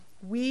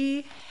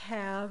we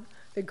have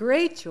the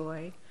great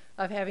joy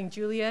of having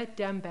Julia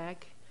Dembeck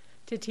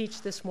to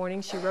teach this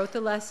morning. She wrote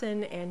the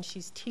lesson and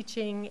she's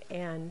teaching,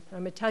 and I'm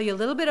going to tell you a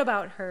little bit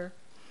about her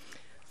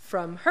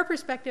from her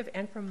perspective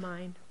and from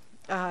mine.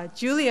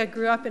 Julia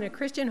grew up in a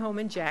Christian home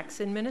in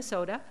Jackson,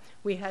 Minnesota.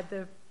 We had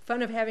the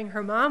fun of having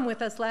her mom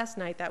with us last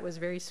night. That was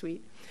very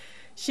sweet.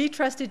 She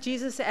trusted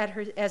Jesus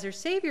as her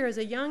Savior as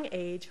a young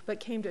age, but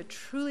came to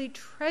truly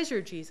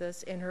treasure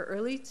Jesus in her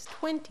early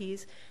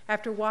 20s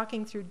after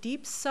walking through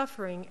deep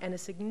suffering and a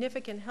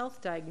significant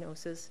health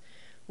diagnosis,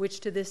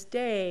 which to this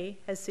day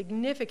has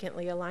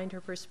significantly aligned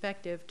her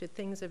perspective to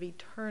things of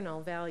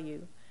eternal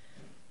value.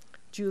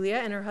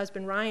 Julia and her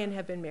husband Ryan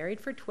have been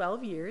married for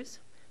 12 years.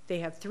 They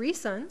have 3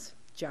 sons,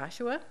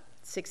 Joshua,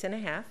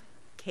 6.5,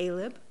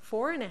 Caleb,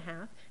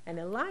 4.5, and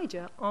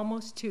Elijah,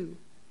 almost 2.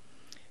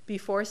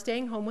 Before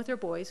staying home with her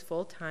boys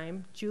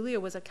full-time, Julia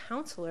was a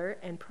counselor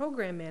and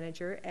program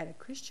manager at a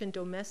Christian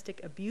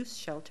domestic abuse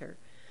shelter,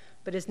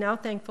 but is now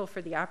thankful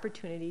for the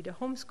opportunity to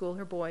homeschool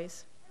her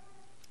boys.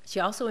 She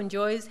also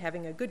enjoys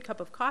having a good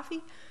cup of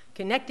coffee,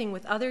 connecting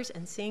with others,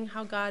 and seeing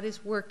how God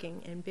is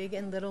working in big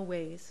and little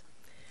ways.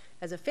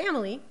 As a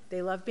family,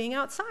 they love being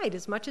outside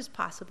as much as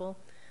possible.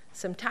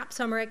 Some top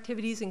summer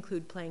activities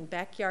include playing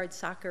backyard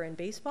soccer and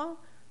baseball,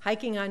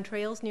 hiking on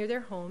trails near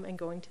their home, and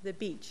going to the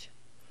beach.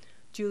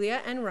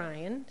 Julia and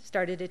Ryan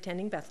started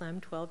attending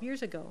Bethlehem 12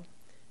 years ago.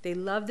 They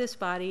love this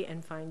body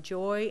and find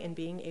joy in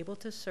being able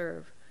to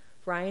serve.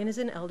 Ryan is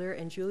an elder,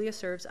 and Julia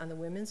serves on the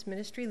women's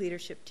ministry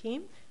leadership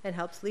team and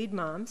helps lead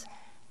moms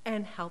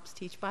and helps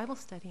teach Bible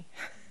study.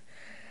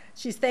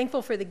 She's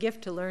thankful for the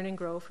gift to learn and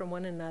grow from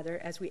one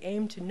another as we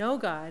aim to know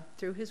God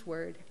through his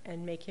word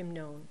and make him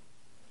known.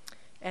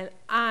 And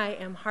I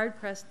am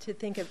hard-pressed to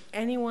think of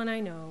anyone I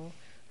know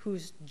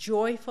whose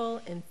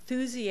joyful,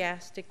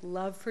 enthusiastic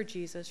love for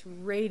Jesus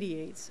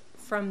radiates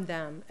from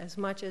them as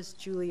much as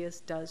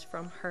Julia's does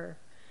from her.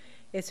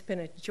 It's been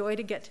a joy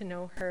to get to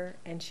know her,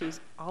 and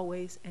she's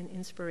always an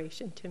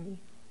inspiration to me.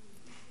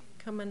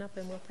 Come on up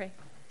and we'll pray.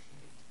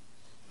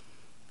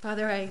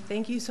 Father, I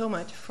thank you so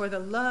much for the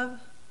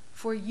love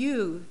for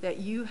you that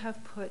you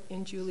have put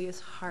in Julia's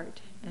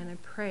heart, and I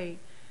pray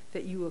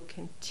that you will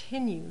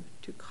continue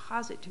to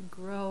cause it to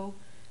grow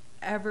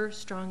ever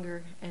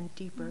stronger and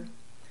deeper.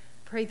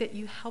 Pray that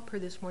you help her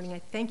this morning. I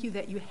thank you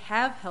that you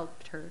have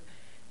helped her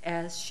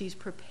as she's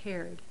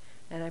prepared.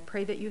 And I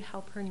pray that you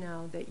help her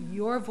now, that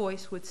your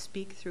voice would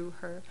speak through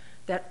her,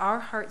 that our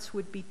hearts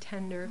would be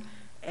tender,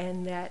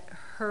 and that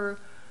her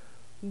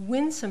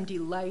winsome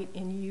delight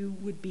in you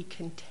would be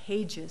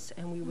contagious,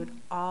 and we would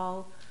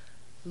all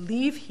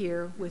leave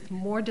here with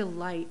more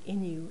delight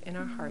in you in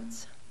our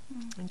hearts.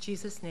 In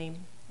Jesus' name,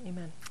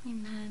 amen.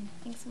 Amen.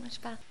 Thanks so much,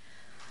 Beth.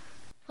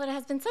 Well, it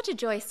has been such a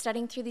joy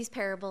studying through these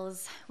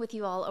parables with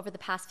you all over the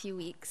past few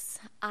weeks.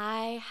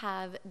 I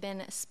have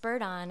been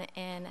spurred on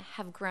and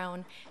have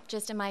grown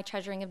just in my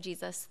treasuring of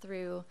Jesus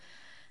through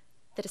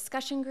the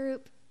discussion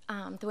group,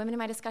 the women in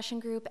my discussion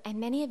group, and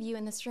many of you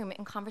in this room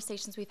in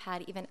conversations we've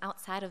had even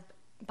outside of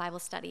Bible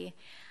study.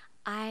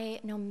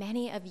 I know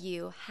many of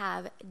you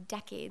have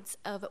decades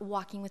of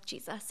walking with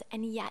Jesus,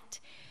 and yet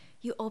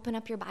you open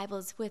up your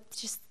Bibles with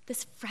just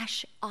this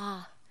fresh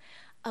awe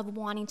of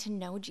wanting to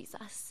know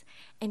Jesus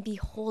and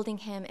beholding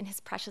him in his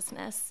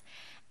preciousness.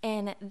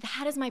 And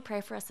that is my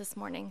prayer for us this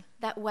morning,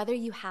 that whether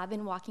you have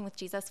been walking with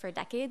Jesus for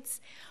decades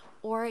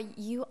or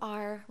you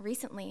are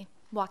recently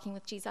walking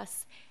with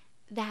Jesus,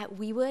 that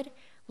we would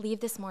leave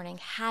this morning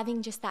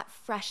having just that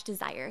fresh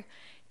desire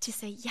to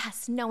say,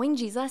 yes, knowing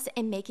Jesus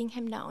and making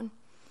him known.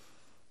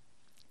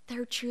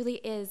 There truly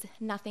is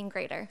nothing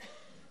greater.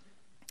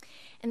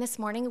 And this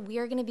morning, we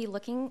are going to be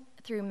looking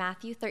through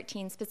Matthew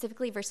 13,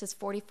 specifically verses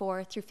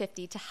 44 through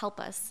 50, to help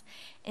us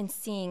in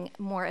seeing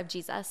more of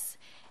Jesus.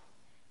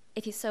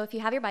 If you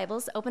have your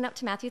Bibles, open up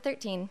to Matthew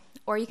 13,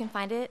 or you can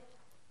find it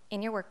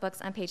in your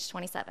workbooks on page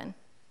 27.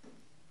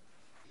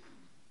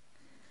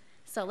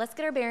 So let's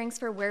get our bearings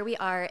for where we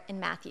are in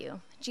Matthew.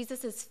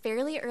 Jesus is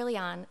fairly early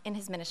on in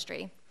his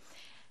ministry,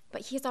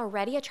 but he's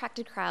already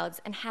attracted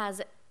crowds and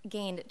has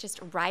gained just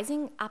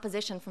rising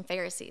opposition from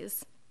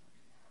Pharisees.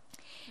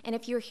 And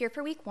if you were here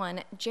for week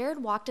 1,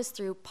 Jared walked us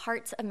through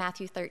parts of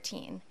Matthew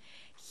 13.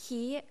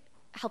 He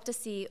helped us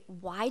see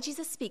why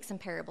Jesus speaks in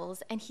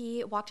parables, and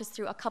he walked us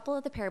through a couple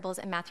of the parables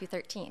in Matthew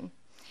 13.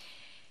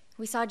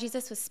 We saw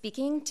Jesus was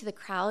speaking to the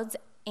crowds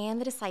and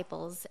the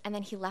disciples, and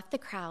then he left the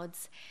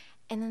crowds,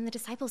 and then the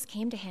disciples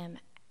came to him,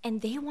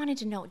 and they wanted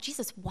to know,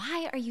 Jesus,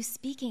 why are you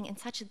speaking in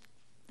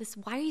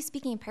why are you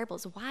speaking in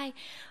parables? Why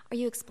are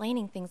you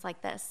explaining things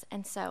like this?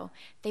 And so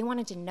they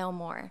wanted to know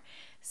more.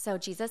 So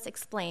Jesus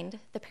explained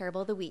the parable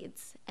of the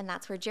weeds, and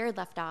that's where Jared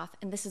left off,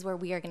 and this is where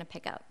we are going to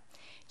pick up.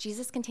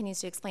 Jesus continues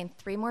to explain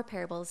 3 more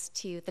parables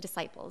to the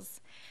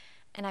disciples,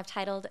 and I've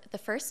titled the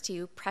first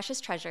 2,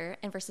 Precious Treasure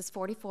in verses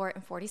 44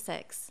 and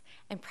 46,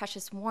 and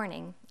Precious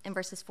Warning in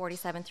verses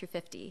 47 through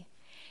 50.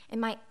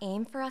 And my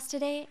aim for us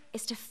today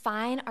is to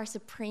find our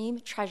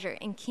supreme treasure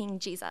in King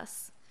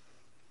Jesus.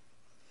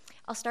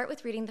 I'll start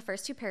with reading the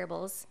first 2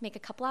 parables, make a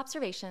couple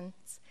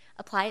observations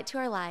apply it to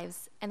our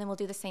lives, and then we'll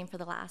do the same for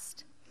the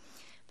last.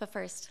 But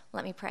first,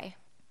 let me pray.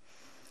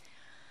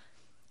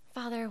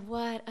 Father,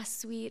 what a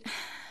sweet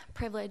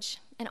privilege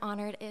and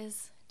honor it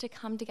is to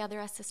come together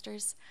as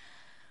sisters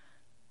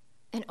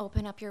and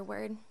open up your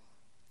word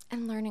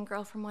and learn and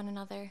grow from one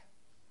another.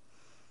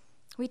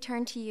 We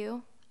turn to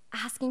you,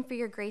 asking for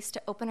your grace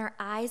to open our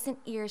eyes and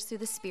ears through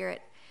the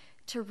Spirit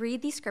to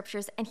read these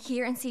scriptures and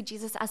hear and see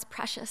Jesus as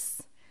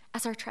precious,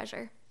 as our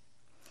treasure.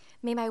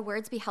 May my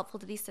words be helpful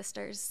to these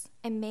sisters,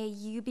 and may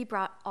you be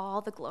brought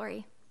all the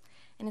glory.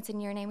 And it's in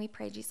your name we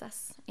pray,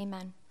 Jesus.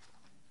 Amen.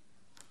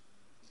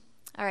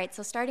 All right,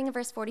 so starting in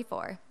verse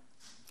 44.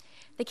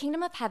 The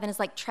kingdom of heaven is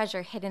like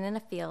treasure hidden in a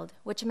field,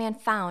 which a man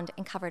found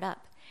and covered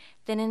up.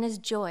 Then in his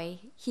joy,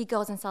 he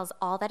goes and sells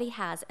all that he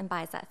has and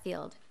buys that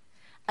field.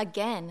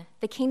 Again,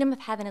 the kingdom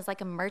of heaven is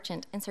like a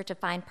merchant in search of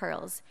fine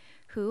pearls,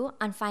 who,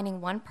 on finding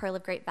one pearl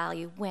of great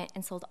value, went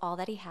and sold all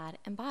that he had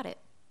and bought it.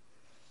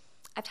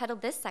 I've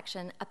titled this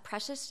section, A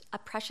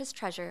Precious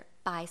Treasure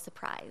by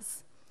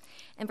Surprise.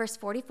 In verse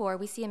 44,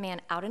 we see a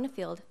man out in a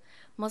field,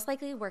 most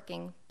likely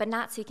working, but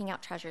not seeking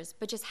out treasures,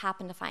 but just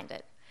happened to find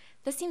it.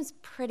 This seems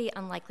pretty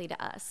unlikely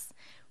to us.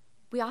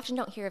 We often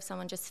don't hear of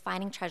someone just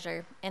finding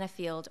treasure in a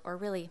field or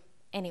really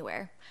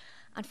anywhere.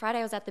 On Friday,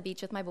 I was at the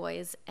beach with my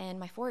boys, and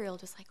my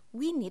 4-year-old was like,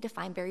 we need to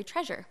find buried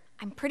treasure.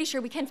 I'm pretty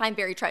sure we can find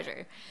buried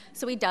treasure.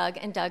 So we dug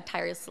and dug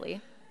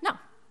tirelessly. No,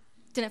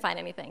 didn't find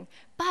anything.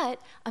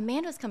 But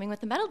Amanda was coming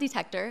with a metal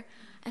detector,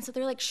 and so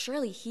they're like,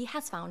 surely he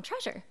has found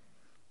treasure.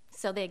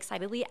 So they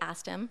excitedly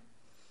asked him,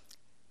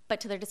 but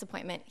to their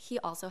disappointment, he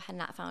also had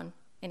not found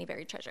any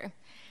buried treasure.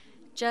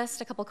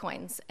 Just a couple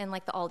coins, and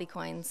like the Aldi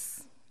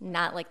coins,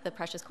 not like the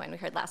precious coin we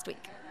heard last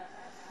week.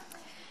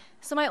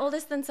 So my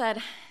oldest then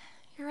said,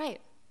 you're right,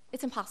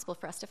 it's impossible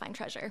for us to find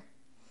treasure.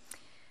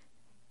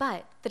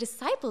 But the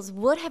disciples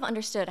would have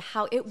understood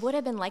how it would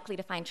have been likely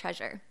to find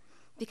treasure,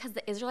 because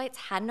the Israelites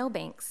had no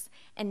banks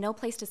and no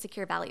place to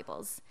secure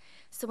valuables.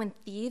 So when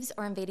thieves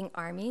or invading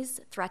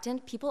armies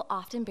threatened, people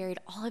often buried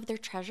all of their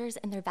treasures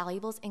and their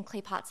valuables in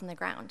clay pots in the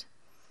ground.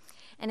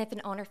 And if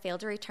an owner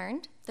failed to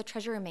return, the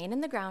treasure remained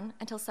in the ground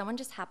until someone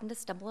just happened to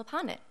stumble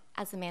upon it,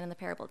 as the man in the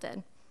parable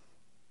did.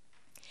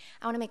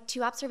 I want to make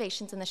 2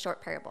 observations in the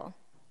short parable.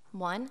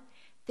 1,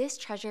 this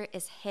treasure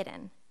is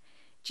hidden.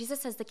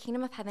 Jesus says the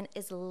kingdom of heaven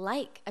is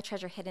like a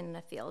treasure hidden in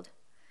a field.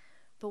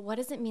 But what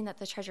does it mean that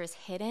the treasure is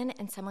hidden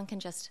and someone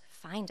can just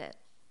find it?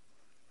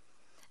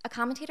 A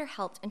commentator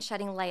helped in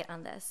shedding light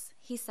on this.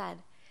 He said,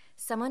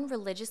 someone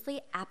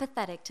religiously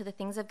apathetic to the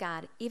things of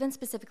God, even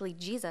specifically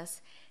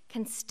Jesus,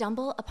 can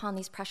stumble upon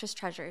these precious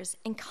treasures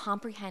and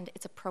comprehend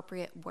its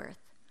appropriate worth.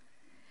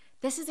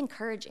 This is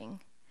encouraging,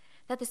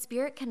 that the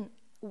Spirit can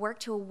work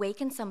to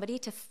awaken somebody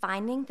to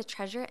finding the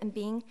treasure and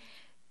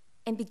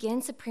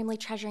begin supremely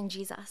treasuring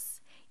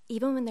Jesus,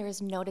 even when there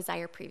is no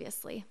desire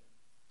previously.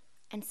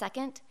 And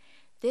second,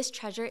 this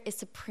treasure is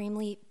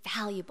supremely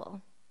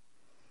valuable.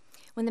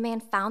 When the man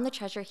found the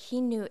treasure,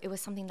 he knew it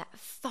was something that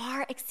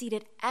far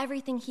exceeded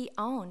everything he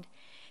owned.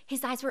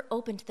 His eyes were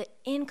open to the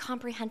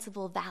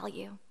incomprehensible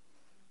value.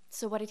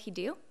 So what did he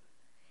do? It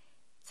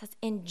says,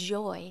 in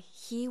joy,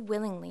 he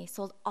willingly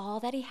sold all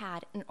that he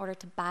had in order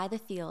to buy the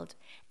field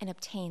and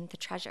obtain the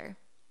treasure.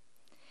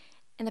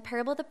 In the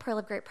parable of the pearl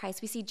of great price,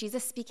 we see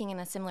Jesus speaking in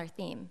a similar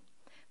theme.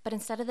 But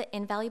instead of the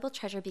invaluable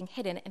treasure being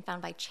hidden and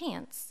found by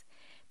chance,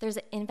 there's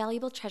an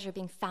invaluable treasure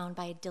being found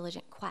by a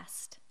diligent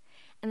quest.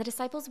 And the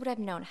disciples would have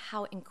known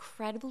how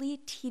incredibly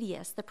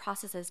tedious the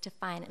process is to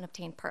find and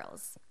obtain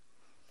pearls.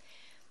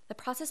 The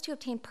process to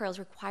obtain pearls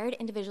required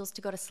individuals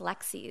to go to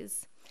select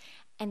seas,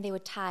 and they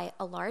would tie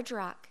a large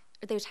rope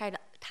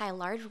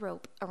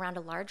around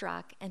a large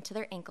rock and to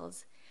their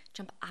ankles,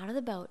 jump out of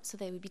the boat so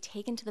they would be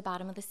taken to the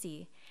bottom of the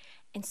sea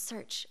in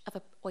search of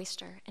an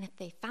oyster. And if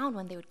they found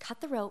one, they would cut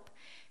the rope,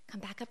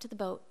 come back up to the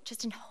boat,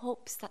 just in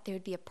hopes that there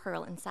would be a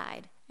pearl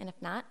inside. And if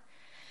not,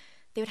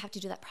 they would have to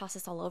do that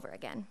process all over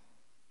again,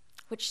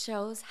 which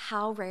shows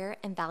how rare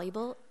and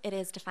valuable it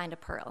is to find a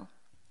pearl.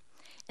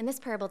 In this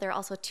parable, there are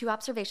also 2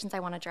 observations I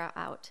want to draw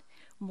out.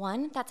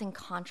 One that's in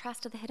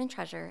contrast to the hidden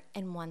treasure,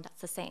 and one that's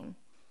the same.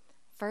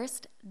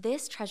 First,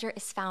 this treasure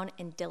is found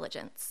in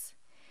diligence.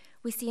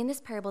 We see in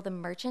this parable the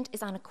merchant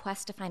is on a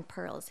quest to find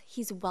pearls.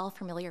 He's well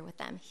familiar with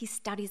them. He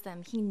studies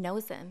them. He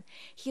knows them.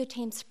 He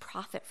obtains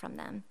profit from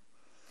them.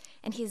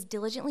 And he is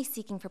diligently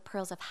seeking for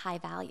pearls of high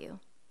value.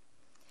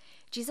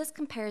 Jesus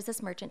compares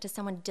this merchant to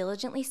someone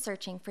diligently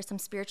searching for some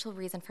spiritual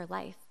reason for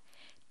life,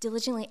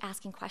 diligently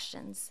asking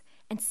questions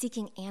and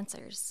seeking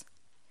answers.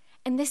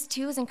 And this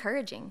too is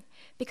encouraging,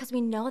 because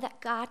we know that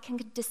God can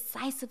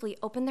decisively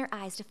open their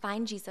eyes to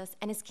find Jesus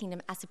and his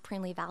kingdom as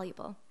supremely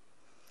valuable.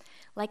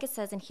 Like it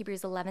says in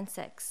Hebrews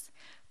 11:6,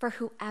 for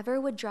whoever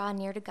would draw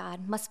near to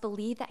God must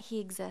believe that he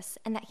exists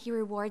and that he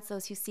rewards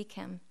those who seek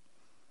him.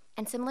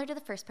 And similar to the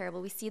first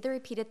parable, we see the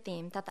repeated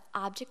theme that the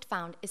object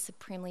found is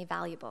supremely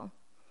valuable.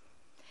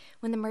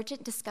 When the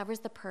merchant discovers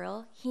the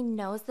pearl, he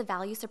knows the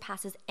value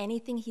surpasses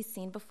anything he's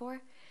seen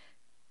before,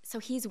 so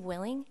he's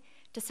willing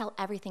to sell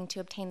everything to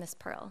obtain this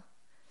pearl.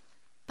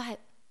 But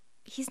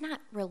he's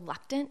not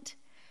reluctant.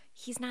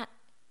 He's not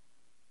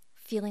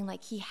feeling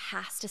like he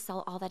has to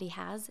sell all that he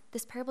has,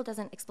 this parable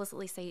doesn't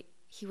explicitly say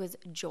he was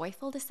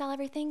joyful to sell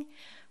everything,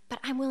 but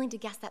I'm willing to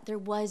guess that there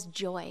was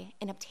joy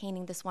in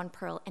obtaining this one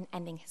pearl and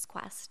ending his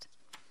quest.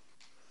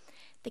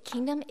 The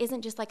kingdom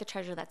isn't just like a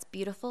treasure that's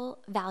beautiful,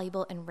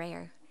 valuable, and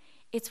rare.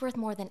 It's worth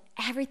more than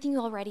everything you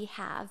already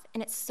have,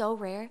 and it's so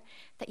rare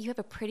that you have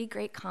a pretty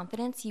great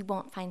confidence you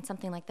won't find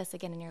something like this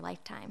again in your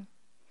lifetime.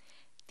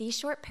 These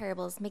short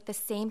parables make the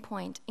same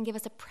point and give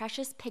us a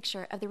precious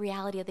picture of the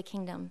reality of the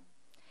kingdom.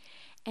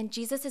 And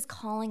Jesus is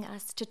calling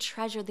us to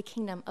treasure the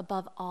kingdom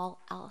above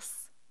all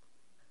else.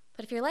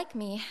 But if you're like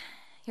me,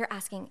 you're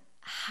asking,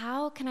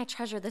 how can I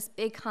treasure this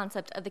big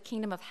concept of the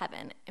kingdom of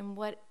heaven, and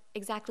what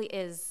exactly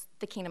is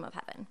the kingdom of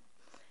heaven?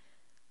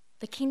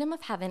 The kingdom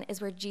of heaven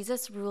is where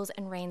Jesus rules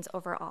and reigns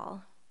over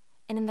all.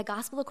 And in the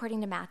gospel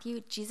according to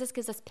Matthew, Jesus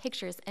gives us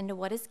pictures into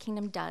what his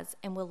kingdom does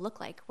and will look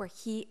like where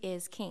he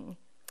is king.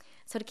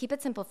 So to keep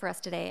it simple for us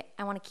today,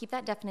 I want to keep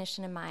that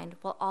definition in mind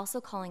while also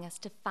calling us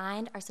to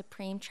find our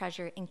supreme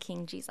treasure in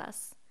King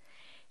Jesus.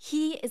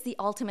 He is the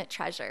ultimate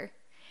treasure,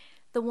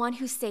 the one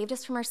who saved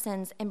us from our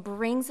sins and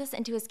brings us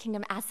into his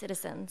kingdom as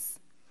citizens.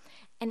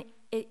 And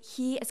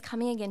he is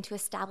coming again to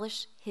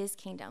establish his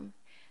kingdom,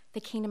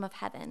 the kingdom of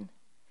heaven.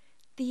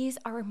 These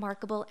are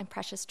remarkable and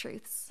precious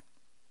truths.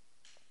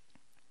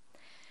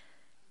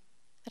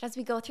 But as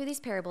we go through these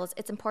parables,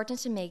 it's important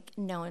to make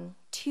known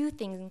two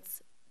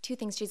things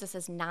Jesus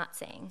is not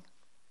saying.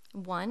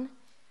 One,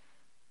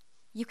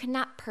 you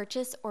cannot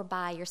purchase or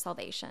buy your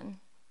salvation.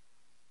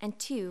 And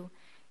two,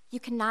 you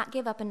cannot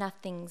give up enough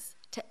things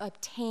to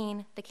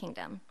obtain the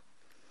kingdom.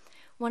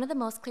 One of the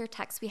most clear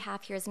texts we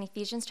have here is in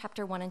Ephesians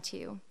chapter 1 and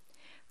 2.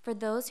 For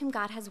those whom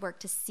God has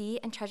worked to see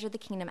and treasure the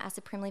kingdom as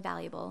supremely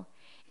valuable,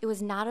 it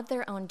was not of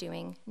their own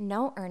doing,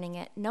 no earning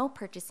it, no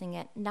purchasing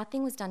it,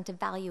 nothing was done to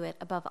value it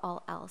above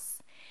all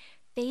else.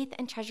 Faith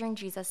and treasuring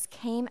Jesus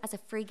came as a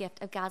free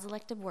gift of God's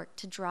elective work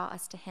to draw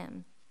us to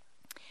him.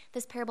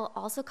 This parable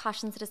also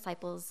cautions the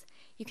disciples,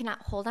 you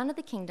cannot hold on to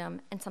the kingdom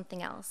and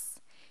something else.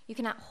 You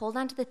cannot hold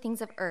on to the things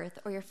of earth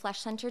or your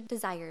flesh-centered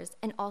desires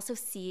and also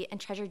see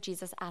and treasure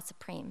Jesus as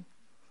supreme.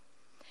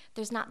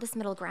 There's not this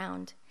middle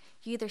ground.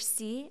 You either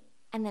see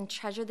and then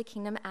treasure the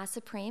kingdom as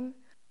supreme,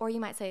 or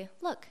you might say,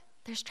 look,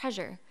 there's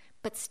treasure,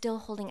 but still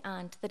holding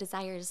on to the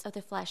desires of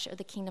the flesh or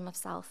the kingdom of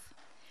self.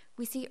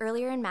 We see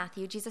earlier in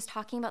Matthew, Jesus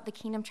talking about the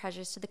kingdom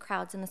treasures to the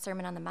crowds in the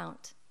Sermon on the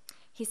Mount.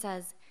 He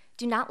says,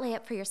 do not lay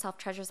up for yourself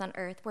treasures on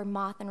earth where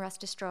moth and rust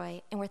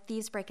destroy and where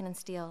thieves break in and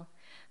steal,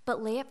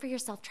 but lay up for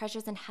yourself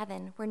treasures in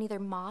heaven where neither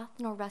moth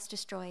nor rust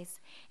destroys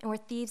and where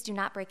thieves do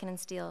not break in and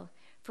steal.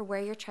 For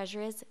where your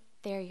treasure is,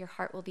 there your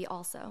heart will be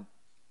also.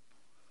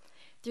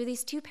 Through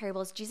these two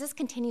parables, Jesus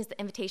continues the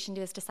invitation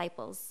to his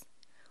disciples.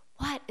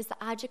 What is the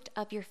object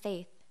of your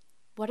faith?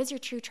 What is your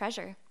true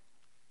treasure?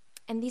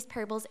 And these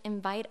parables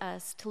invite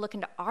us to look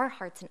into our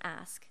hearts and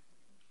ask,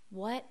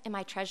 what am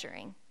I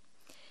treasuring?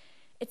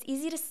 It's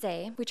easy to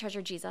say we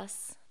treasure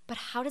Jesus, but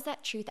how does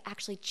that truth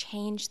actually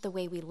change the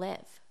way we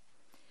live?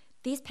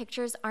 These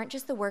pictures aren't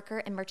just the worker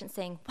and merchant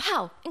saying,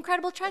 wow,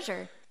 incredible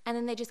treasure, and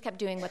then they just kept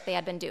doing what they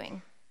had been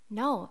doing.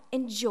 No,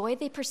 in joy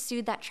they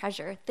pursued that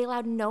treasure. They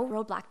allowed no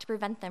roadblock to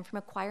prevent them from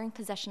acquiring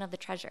possession of the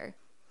treasure.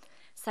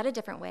 Said a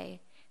different way,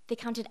 they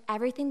counted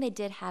everything they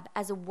did have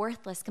as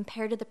worthless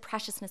compared to the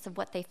preciousness of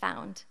what they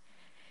found.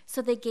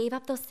 So they gave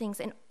up those things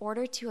in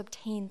order to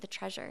obtain the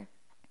treasure.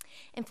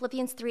 In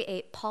Philippians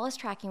 3:8, Paul is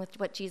tracking with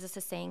what Jesus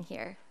is saying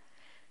here.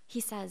 He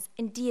says,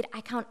 indeed,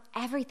 I count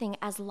everything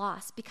as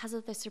loss because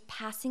of the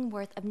surpassing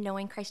worth of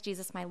knowing Christ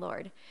Jesus my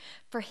Lord.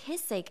 For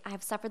his sake, I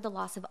have suffered the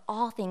loss of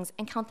all things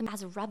and count them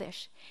as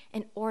rubbish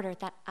in order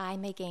that I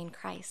may gain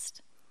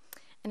Christ.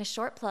 And a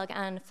short plug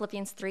on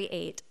Philippians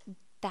 3:8,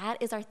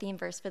 that is our theme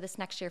verse for this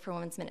next year for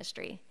women's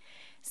ministry.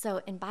 So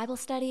in Bible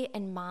study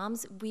and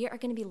moms, we are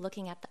going to be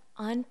looking at the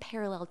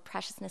unparalleled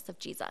preciousness of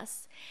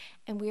Jesus.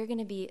 And we are going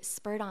to be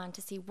spurred on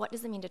to see what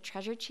does it mean to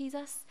treasure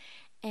Jesus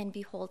and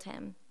behold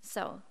him.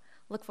 So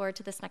look forward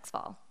to this next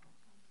fall.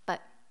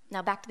 But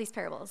now back to these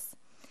parables.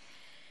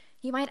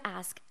 You might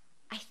ask,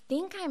 I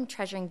think I'm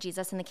treasuring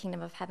Jesus in the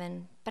kingdom of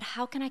heaven, but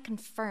how can I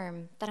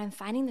confirm that I'm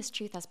finding this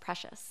truth as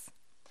precious?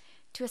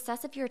 To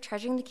assess if you're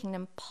treasuring the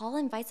kingdom, Paul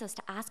invites us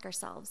to ask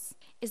ourselves,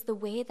 is the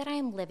way that I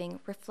am living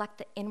reflect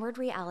the inward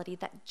reality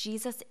that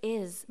Jesus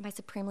is my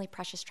supremely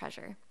precious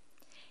treasure?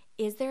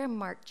 Is there a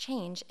marked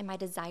change in my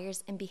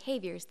desires and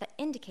behaviors that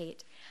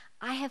indicate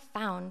I have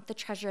found the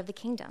treasure of the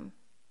kingdom?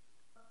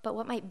 But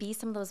what might be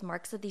some of those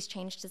marks of these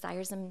changed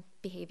desires and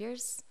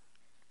behaviors?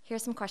 Here are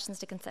some questions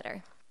to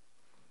consider.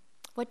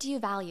 What do you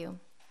value?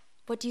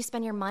 What do you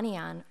spend your money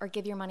on or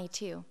give your money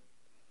to?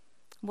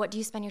 What do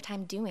you spend your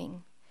time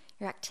doing?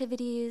 Your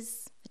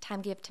activities, the time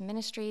you give to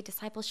ministry,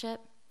 discipleship?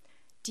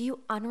 Do you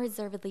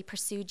unreservedly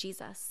pursue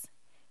Jesus?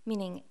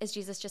 Meaning, is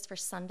Jesus just for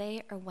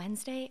Sunday or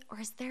Wednesday, or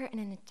is there an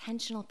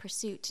intentional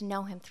pursuit to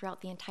know him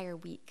throughout the entire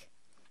week?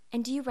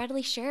 And do you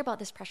readily share about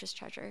this precious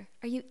treasure?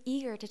 Are you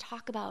eager to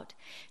talk about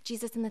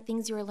Jesus and the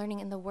things you are learning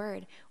in the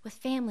Word with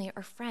family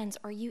or friends,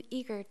 or are you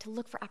eager to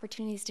look for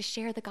opportunities to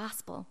share the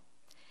gospel?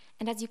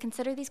 And as you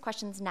consider these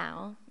questions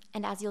now,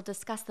 And as you'll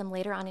discuss them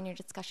later on in your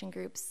discussion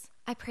groups,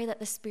 I pray that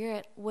the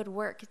Spirit would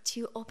work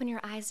to open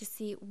your eyes to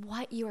see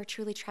what you are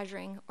truly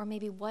treasuring, or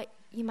maybe what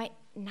you might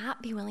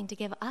not be willing to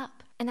give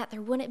up. And that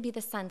there wouldn't be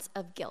the sense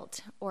of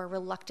guilt or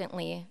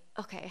reluctantly,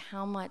 okay,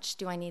 how much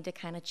do I need to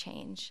kind of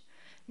change?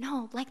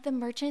 No, like the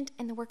merchant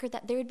and the worker,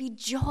 that there would be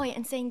joy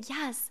in saying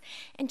yes,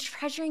 and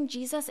treasuring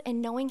Jesus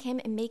and knowing him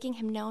and making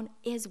him known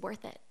is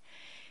worth it.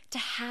 To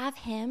have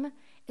him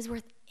is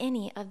worth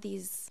any of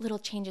these little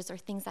changes or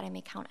things that I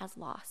may count as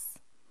loss.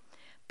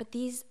 But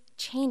these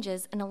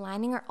changes in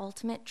aligning our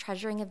ultimate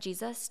treasuring of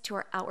Jesus to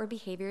our outward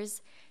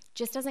behaviors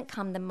just doesn't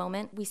come the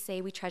moment we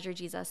say we treasure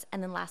Jesus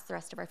and then last the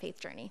rest of our faith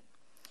journey.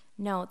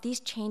 No, these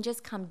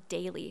changes come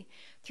daily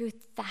through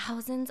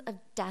thousands of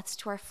deaths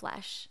to our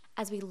flesh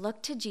as we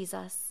look to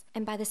Jesus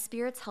and by the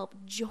Spirit's help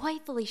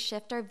joyfully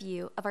shift our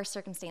view of our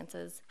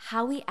circumstances,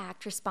 how we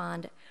act,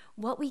 respond,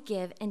 what we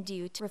give and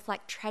do to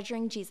reflect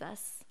treasuring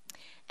Jesus.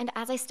 And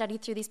as I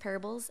studied through these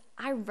parables,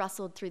 I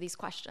wrestled through these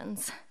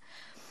questions.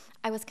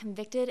 I was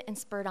convicted and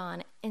spurred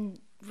on in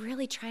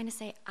really trying to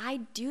say,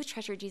 I do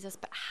treasure Jesus,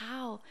 but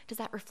how does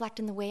that reflect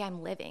in the way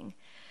I'm living?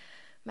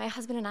 My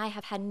husband and I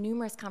have had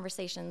numerous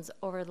conversations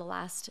over the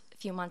last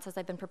few months as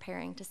I've been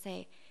preparing to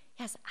say,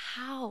 yes,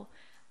 how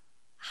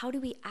do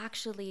we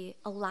actually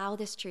allow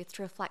this truth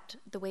to reflect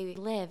the way we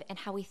live and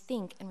how we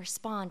think and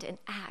respond and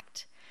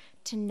act,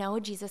 to know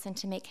Jesus and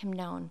to make him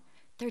known?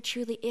 There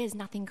truly is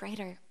nothing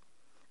greater.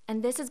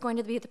 And this is going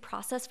to be the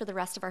process for the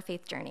rest of our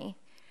faith journey,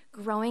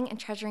 growing and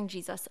treasuring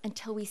Jesus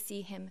until we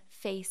see him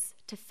face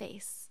to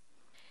face.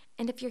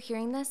 And if you're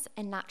hearing this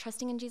and not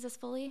trusting in Jesus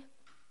fully,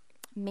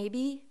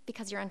 maybe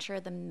because you're unsure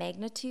of the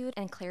magnitude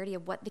and clarity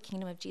of what the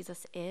kingdom of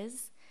Jesus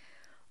is,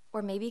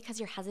 or maybe because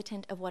you're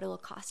hesitant of what it will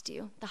cost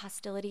you, the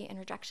hostility and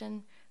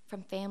rejection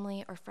from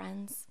family or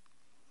friends,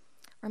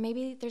 or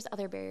maybe there's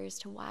other barriers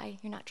to why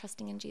you're not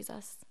trusting in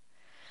Jesus.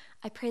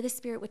 I pray the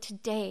Spirit would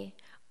today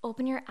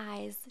open your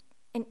eyes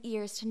and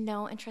ears to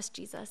know and trust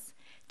Jesus,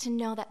 to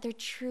know that there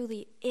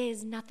truly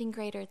is nothing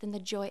greater than the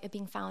joy of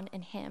being found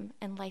in him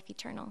and life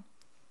eternal.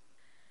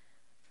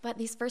 But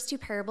these first two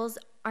parables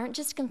aren't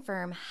just to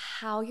confirm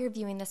how you're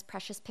viewing this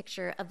precious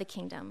picture of the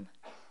kingdom,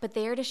 but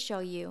they are to show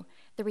you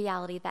the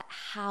reality that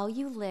how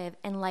you live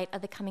in light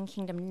of the coming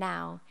kingdom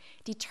now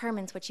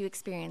determines what you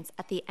experience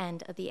at the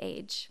end of the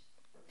age.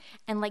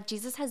 And like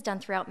Jesus has done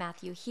throughout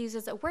Matthew, he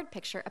uses a word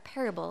picture, a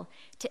parable,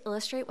 to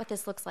illustrate what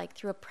this looks like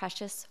through a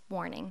precious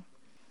warning.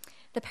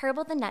 The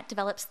parable of the net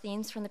develops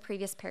themes from the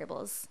previous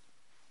parables.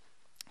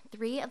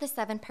 3 of the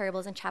 7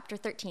 parables in chapter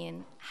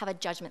 13 have a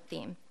judgment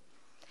theme.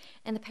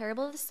 In the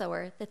parable of the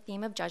sower, the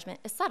theme of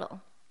judgment is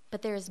subtle,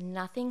 but there is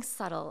nothing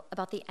subtle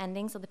about the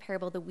endings of the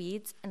parable of the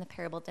weeds and the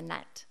parable of the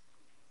net.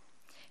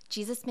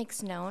 Jesus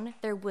makes known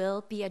there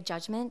will be a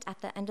judgment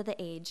at the end of the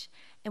age,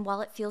 and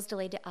while it feels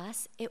delayed to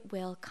us, it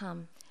will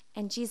come.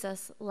 And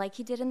Jesus, like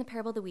he did in the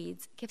parable of the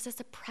weeds, gives us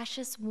a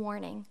precious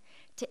warning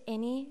to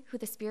any who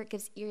the Spirit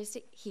gives ears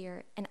to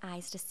hear and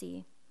eyes to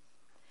see.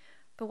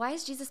 But why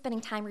is Jesus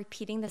spending time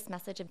repeating this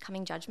message of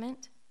coming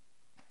judgment?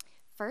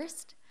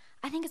 First,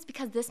 I think it's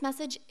because this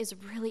message is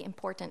really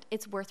important.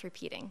 It's worth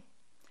repeating.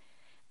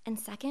 And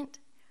second,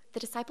 the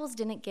disciples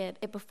didn't get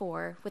it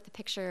before with the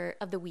picture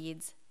of the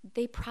weeds.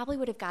 They probably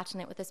would have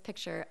gotten it with this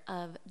picture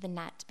of the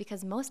net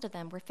because most of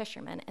them were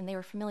fishermen and they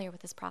were familiar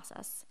with this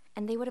process.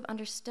 And they would have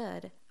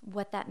understood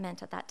what that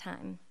meant at that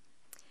time.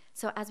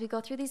 So as we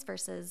go through these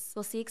verses,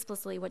 we'll see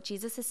explicitly what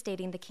Jesus is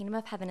stating the kingdom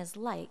of heaven is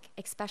like,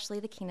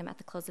 especially the kingdom at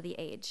the close of the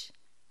age.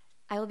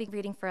 I will be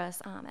reading for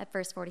us at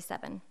verse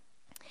 47.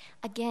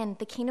 Again,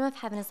 the kingdom of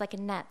heaven is like a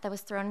net that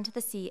was thrown into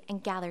the sea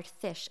and gathered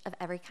fish of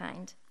every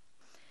kind.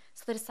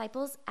 So the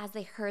disciples, as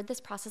they heard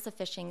this process of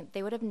fishing,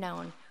 they would have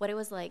known what it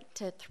was like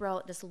to throw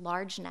out this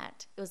large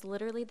net. It was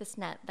literally this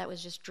net that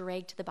was just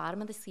dragged to the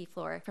bottom of the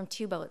seafloor from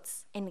 2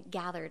 boats and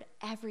gathered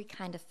every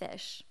kind of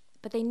fish.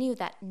 But they knew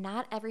that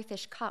not every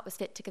fish caught was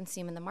fit to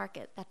consume in the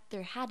market, that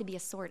there had to be a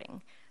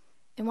sorting.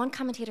 And one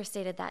commentator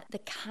stated that the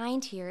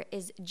kind here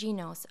is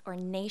genos, or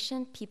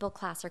nation, people,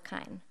 class, or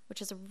kind,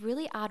 which is a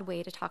really odd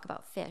way to talk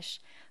about fish,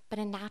 but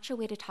a natural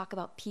way to talk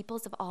about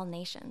peoples of all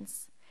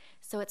nations.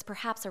 So it's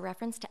perhaps a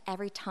reference to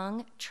every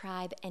tongue,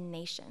 tribe, and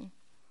nation.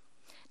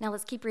 Now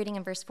let's keep reading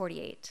in verse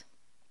 48.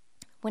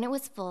 When it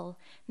was full,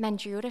 men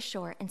drew it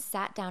ashore and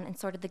sat down and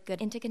sorted the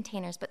good into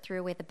containers but threw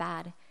away the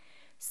bad.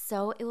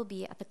 So it will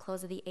be at the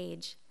close of the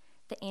age.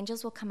 The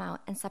angels will come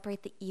out and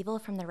separate the evil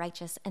from the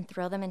righteous and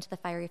throw them into the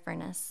fiery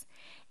furnace.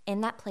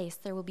 In that place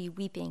there will be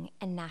weeping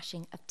and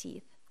gnashing of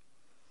teeth.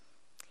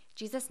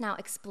 Jesus now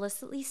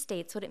explicitly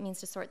states what it means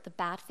to sort the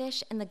bad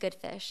fish and the good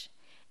fish.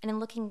 And in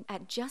looking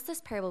at just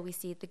this parable, we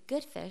see the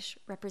good fish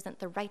represent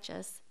the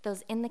righteous,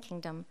 those in the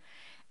kingdom,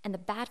 and the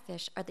bad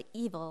fish are the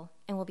evil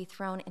and will be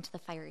thrown into the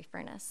fiery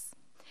furnace.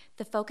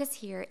 The focus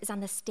here is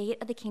on the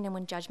state of the kingdom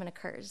when judgment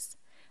occurs.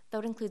 Though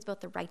it includes both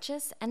the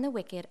righteous and the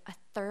wicked, a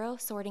thorough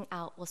sorting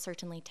out will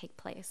certainly take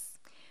place.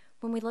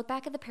 When we look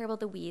back at the parable of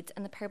the weeds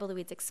and the parable of the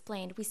weeds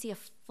explained, we see a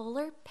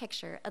fuller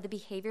picture of the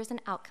behaviors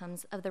and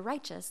outcomes of the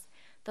righteous,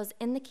 those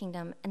in the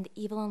kingdom, and the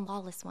evil and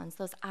lawless ones,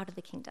 those out of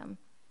the kingdom.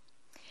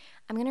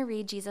 I'm going to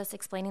read Jesus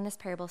explaining this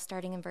parable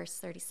starting in verse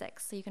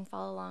 36, so you can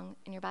follow along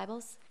in your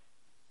Bibles.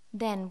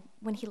 Then,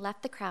 when he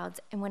left the crowds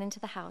and went into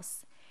the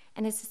house,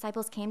 and his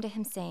disciples came to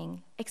him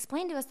saying,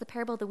 "Explain to us the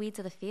parable of the weeds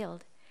of the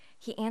field."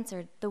 He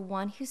answered, "The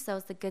one who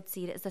sows the good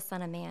seed is the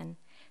Son of Man.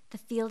 The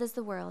field is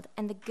the world,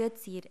 and the good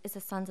seed is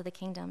the sons of the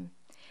kingdom.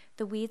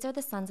 The weeds are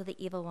the sons of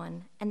the evil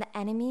one, and the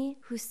enemy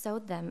who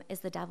sowed them is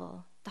the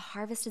devil. The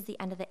harvest is the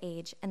end of the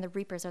age, and the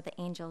reapers are the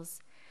angels.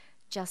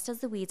 Just as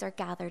the weeds are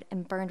gathered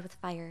and burned with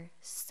fire,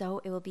 so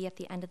it will be at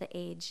the end of the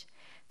age.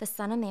 The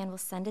Son of Man will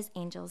send his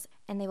angels,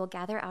 and they will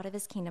gather out of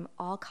his kingdom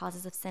all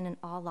causes of sin and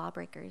all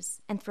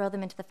lawbreakers, and throw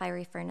them into the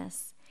fiery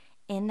furnace.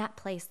 In that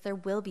place there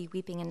will be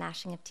weeping and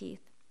gnashing of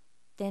teeth.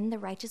 Then the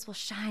righteous will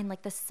shine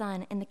like the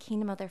sun in the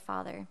kingdom of their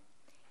Father.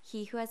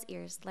 He who has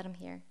ears, let him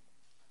hear."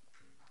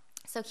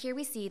 So here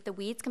we see the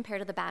weeds compared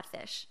to the bad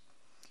fish.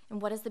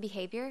 And what is the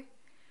behavior?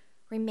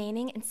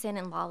 Remaining in sin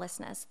and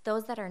lawlessness,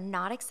 those that are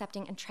not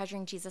accepting and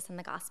treasuring Jesus in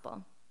the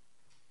gospel.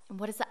 And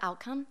what is the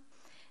outcome?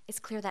 It's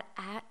clear that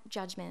at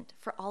judgment,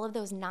 for all of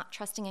those not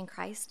trusting in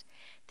Christ,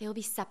 they will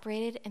be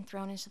separated and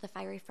thrown into the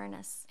fiery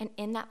furnace. And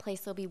in that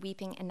place, there'll be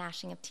weeping and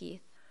gnashing of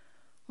teeth.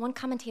 One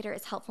commentator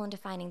is helpful in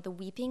defining the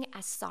weeping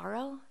as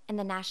sorrow and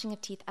the gnashing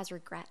of teeth as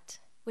regret,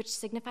 which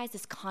signifies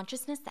this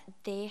consciousness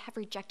that they have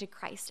rejected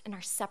Christ and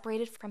are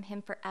separated from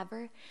him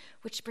forever,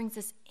 which brings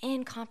this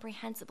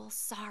incomprehensible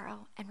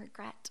sorrow and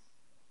regret.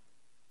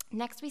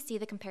 Next, we see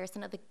the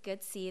comparison of the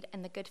good seed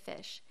and the good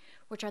fish,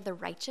 which are the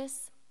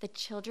righteous, the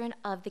children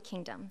of the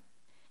kingdom.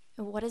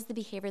 And what is the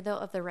behavior, though,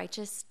 of the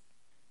righteous?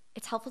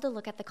 It's helpful to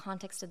look at the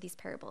context of these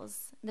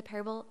parables. The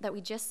parable that we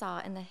just saw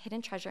and the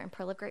hidden treasure and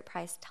pearl of great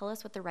price tell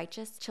us what the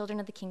righteous children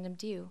of the kingdom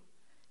do.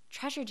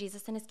 Treasure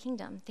Jesus and his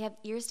kingdom. They have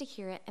ears to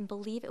hear it and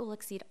believe it will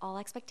exceed all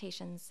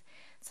expectations,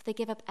 so they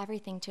give up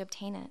everything to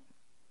obtain it.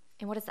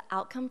 And what is the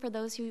outcome for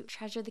those who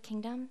treasure the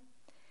kingdom?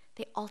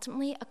 They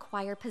ultimately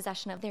acquire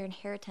possession of their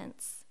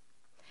inheritance,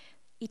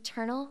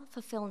 eternal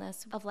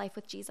fulfillment of life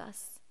with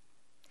Jesus.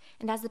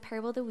 And as the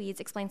parable of the weeds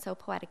explains so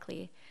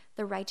poetically,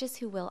 the righteous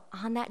who will,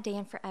 on that day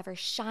and forever,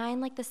 shine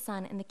like the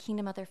sun in the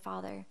kingdom of their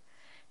Father.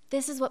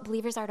 This is what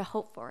believers are to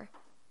hope for.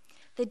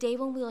 The day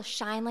when we will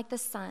shine like the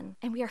sun,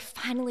 and we are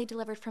finally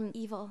delivered from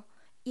evil,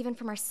 even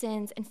from our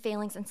sins and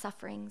failings and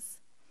sufferings.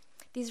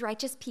 These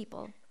righteous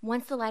people,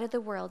 once the light of the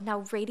world,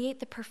 now radiate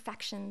the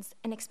perfections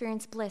and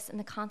experience bliss in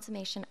the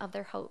consummation of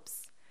their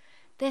hopes.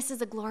 This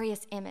is a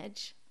glorious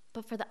image,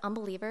 but for the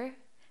unbeliever,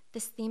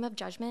 this theme of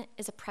judgment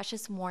is a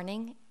precious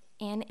warning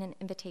and an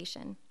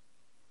invitation.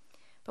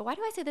 But why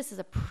do I say this is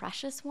a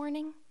precious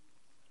warning?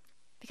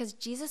 Because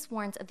Jesus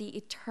warns of the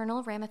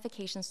eternal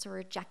ramifications to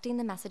rejecting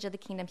the message of the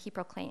kingdom he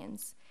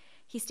proclaims.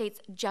 He states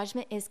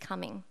judgment is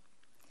coming,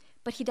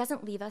 but he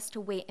doesn't leave us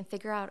to wait and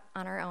figure out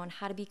on our own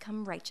how to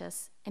become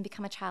righteous and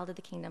become a child of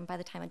the kingdom by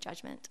the time of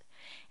judgment.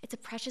 It's a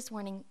precious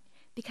warning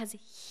because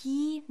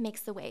he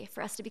makes the way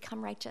for us to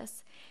become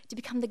righteous, to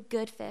become the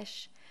good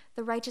fish,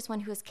 the righteous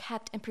one who is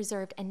kept and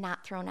preserved and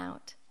not thrown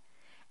out.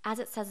 As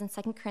it says in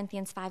 2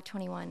 Corinthians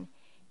 5:21,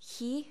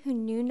 he who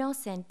knew no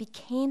sin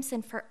became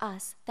sin for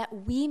us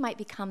that we might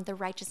become the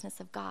righteousness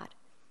of God.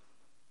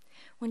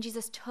 When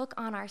Jesus took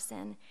on our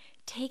sin,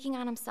 taking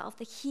on himself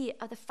the heat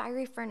of the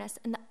fiery furnace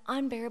and the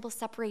unbearable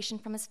separation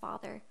from his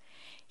Father,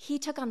 he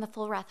took on the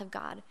full wrath of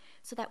God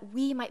so that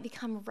we might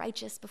become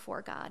righteous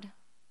before God.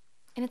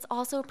 And it's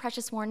also a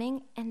precious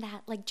warning in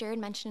that, like Jared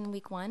mentioned in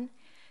week 1,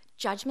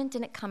 judgment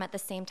didn't come at the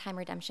same time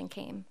redemption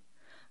came.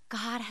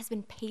 God has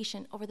been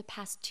patient over the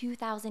past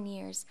 2,000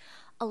 years,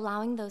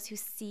 allowing those who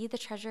see the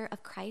treasure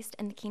of Christ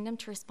and the kingdom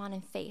to respond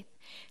in faith,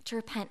 to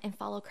repent and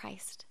follow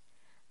Christ.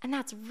 And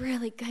that's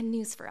really good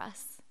news for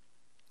us.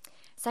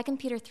 2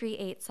 Peter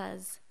 3:8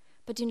 says,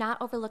 "But do not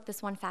overlook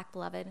this one fact,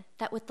 beloved,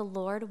 that with the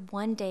Lord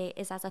 1 day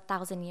is as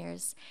 1,000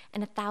 years,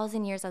 and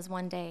 1,000 years as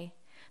 1 day.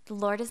 The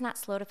Lord is not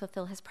slow to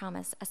fulfill his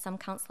promise, as some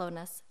count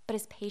slowness, but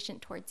is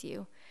patient towards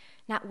you,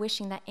 not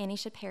wishing that any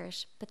should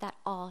perish, but that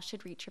all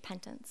should reach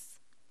repentance."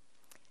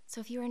 So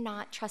if you are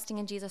not trusting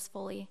in Jesus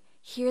fully,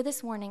 hear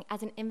this warning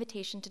as an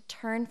invitation to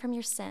turn from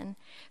your sin,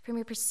 from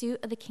your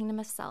pursuit of the kingdom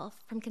of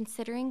self, from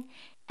considering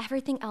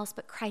everything else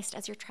but Christ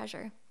as your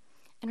treasure,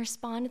 and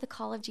respond to the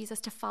call of Jesus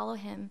to follow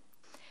him.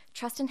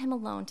 Trust in him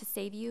alone to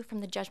save you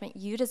from the judgment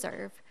you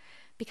deserve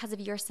because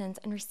of your sins,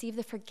 and receive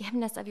the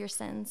forgiveness of your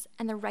sins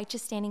and the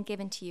righteous standing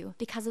given to you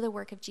because of the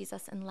work of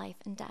Jesus in life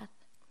and death.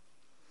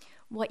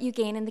 What you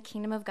gain in the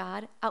kingdom of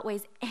God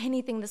outweighs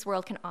anything this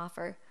world can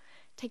offer.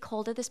 Take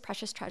hold of this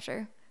precious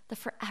treasure, the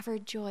forever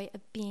joy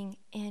of being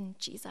in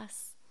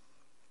Jesus.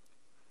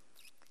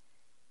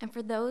 And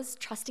for those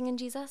trusting in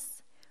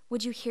Jesus,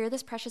 would you hear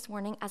this precious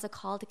warning as a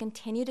call to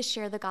continue to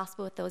share the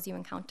gospel with those you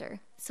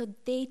encounter, so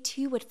they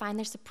too would find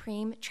their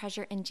supreme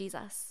treasure in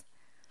Jesus?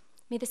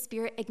 May the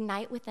Spirit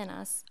ignite within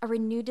us a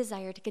renewed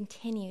desire to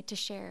continue to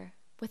share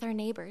with our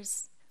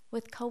neighbors,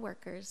 with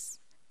coworkers,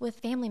 with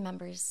family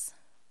members,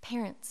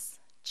 parents,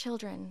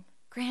 children,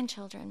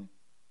 grandchildren.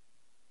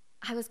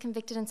 I was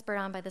convicted and spurred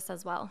on by this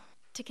as well,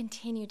 to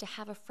continue to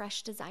have a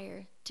fresh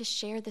desire to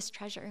share this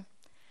treasure.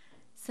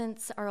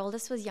 Since our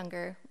oldest was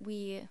younger,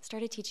 we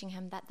started teaching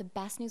him that the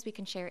best news we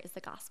can share is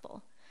the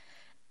gospel.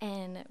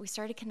 And we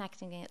started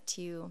connecting it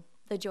to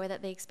the joy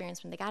that they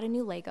experienced when they got a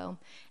new Lego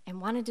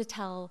and wanted to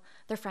tell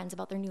their friends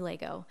about their new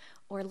Lego,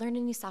 or learned a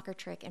new soccer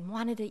trick and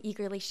wanted to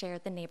eagerly share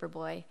with the neighbor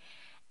boy,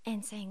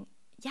 and saying,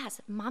 yes,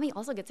 mommy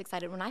also gets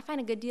excited when I find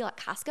a good deal at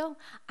Costco.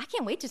 I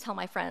can't wait to tell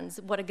my friends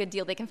what a good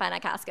deal they can find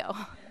at Costco.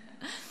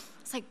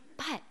 It's like,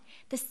 but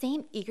the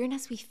same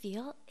eagerness we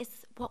feel is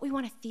what we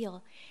want to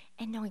feel,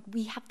 and knowing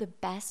we have the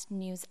best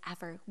news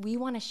ever. We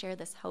want to share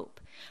this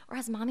hope. Or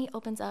as mommy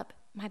opens up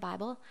my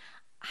Bible,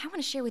 I want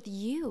to share with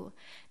you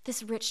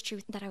this rich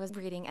truth that I was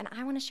reading, and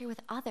I want to share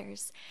with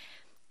others.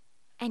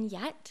 And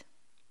yet,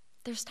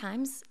 there's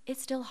times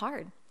it's still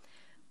hard.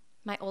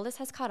 My oldest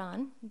has caught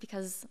on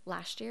because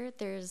last year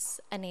there's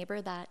a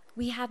neighbor that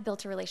we have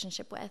built a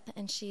relationship with,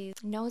 and she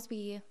knows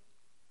we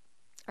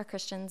are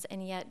Christians,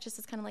 and yet just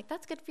is kind of like,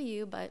 that's good for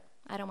you, but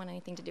I don't want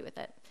anything to do with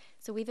it.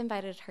 So we've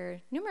invited her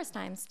numerous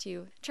times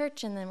to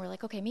church, and then we're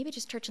like, okay, maybe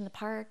just church in the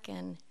park,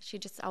 and she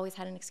just always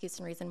had an excuse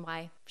and reason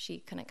why she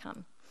couldn't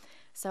come.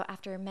 So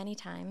after many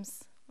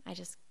times, I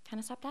just kind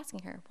of stopped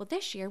asking her. Well,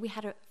 this year we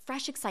had a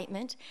fresh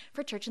excitement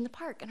for church in the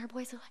park, and her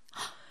boys are like,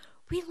 oh,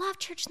 we love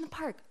church in the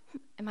park.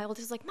 And my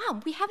oldest was like,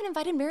 Mom, we haven't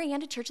invited Marianne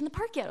to church in the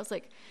park yet. I was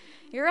like,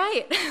 you're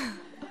right.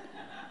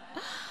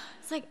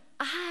 It's like,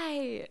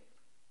 I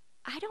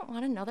don't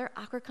want another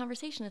awkward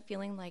conversation of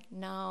feeling like,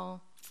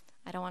 no,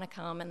 I don't want to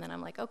come. And then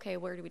I'm like, okay,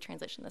 where do we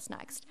transition this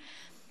next?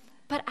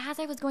 But as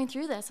I was going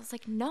through this, I was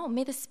like, no,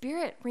 may the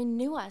Spirit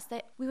renew us,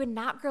 that we would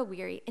not grow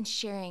weary in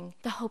sharing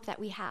the hope that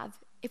we have.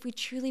 If we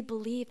truly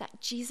believe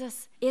that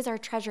Jesus is our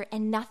treasure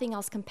and nothing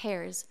else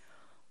compares,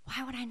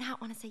 why would I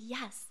not want to say,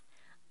 yes,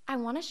 I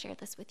want to share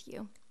this with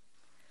you?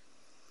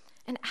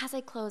 And as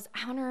I close,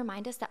 I want to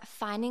remind us that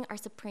finding our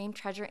supreme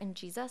treasure in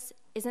Jesus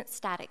isn't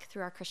static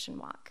through our Christian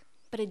walk,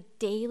 but a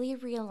daily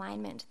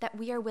realignment that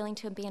we are willing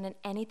to abandon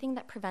anything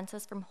that prevents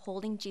us from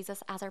holding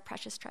Jesus as our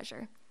precious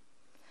treasure.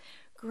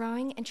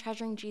 Growing and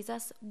treasuring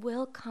Jesus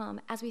will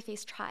come as we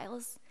face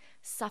trials,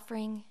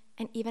 suffering,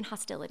 and even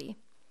hostility.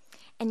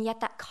 And yet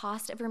that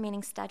cost of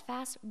remaining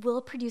steadfast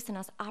will produce in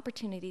us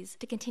opportunities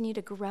to continue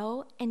to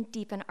grow and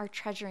deepen our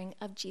treasuring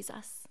of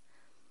Jesus.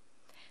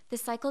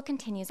 This cycle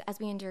continues as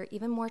we endure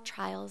even more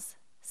trials,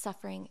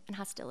 suffering, and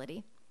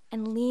hostility,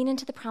 and lean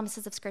into the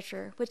promises of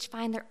Scripture, which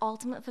find their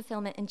ultimate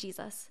fulfillment in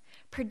Jesus,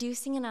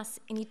 producing in us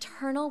an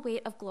eternal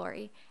weight of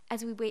glory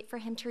as we wait for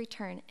him to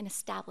return and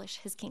establish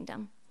his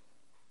kingdom.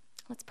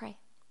 Let's pray.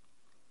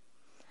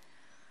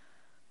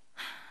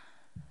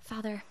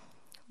 Father,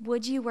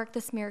 would you work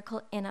this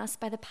miracle in us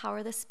by the power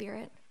of the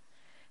Spirit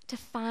to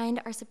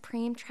find our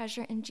supreme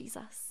treasure in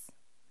Jesus?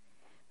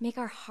 Make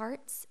our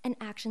hearts and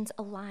actions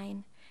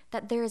align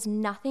that there is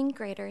nothing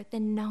greater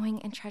than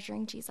knowing and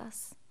treasuring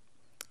Jesus.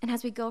 And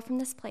as we go from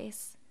this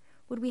place,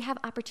 would we have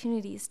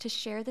opportunities to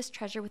share this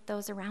treasure with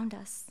those around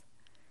us?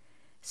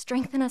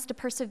 Strengthen us to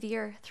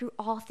persevere through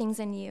all things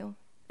in you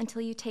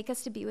until you take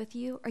us to be with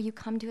you or you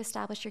come to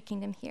establish your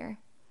kingdom here.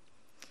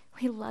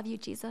 We love you,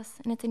 Jesus,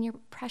 and it's in your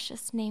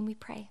precious name we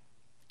pray.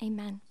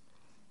 Amen.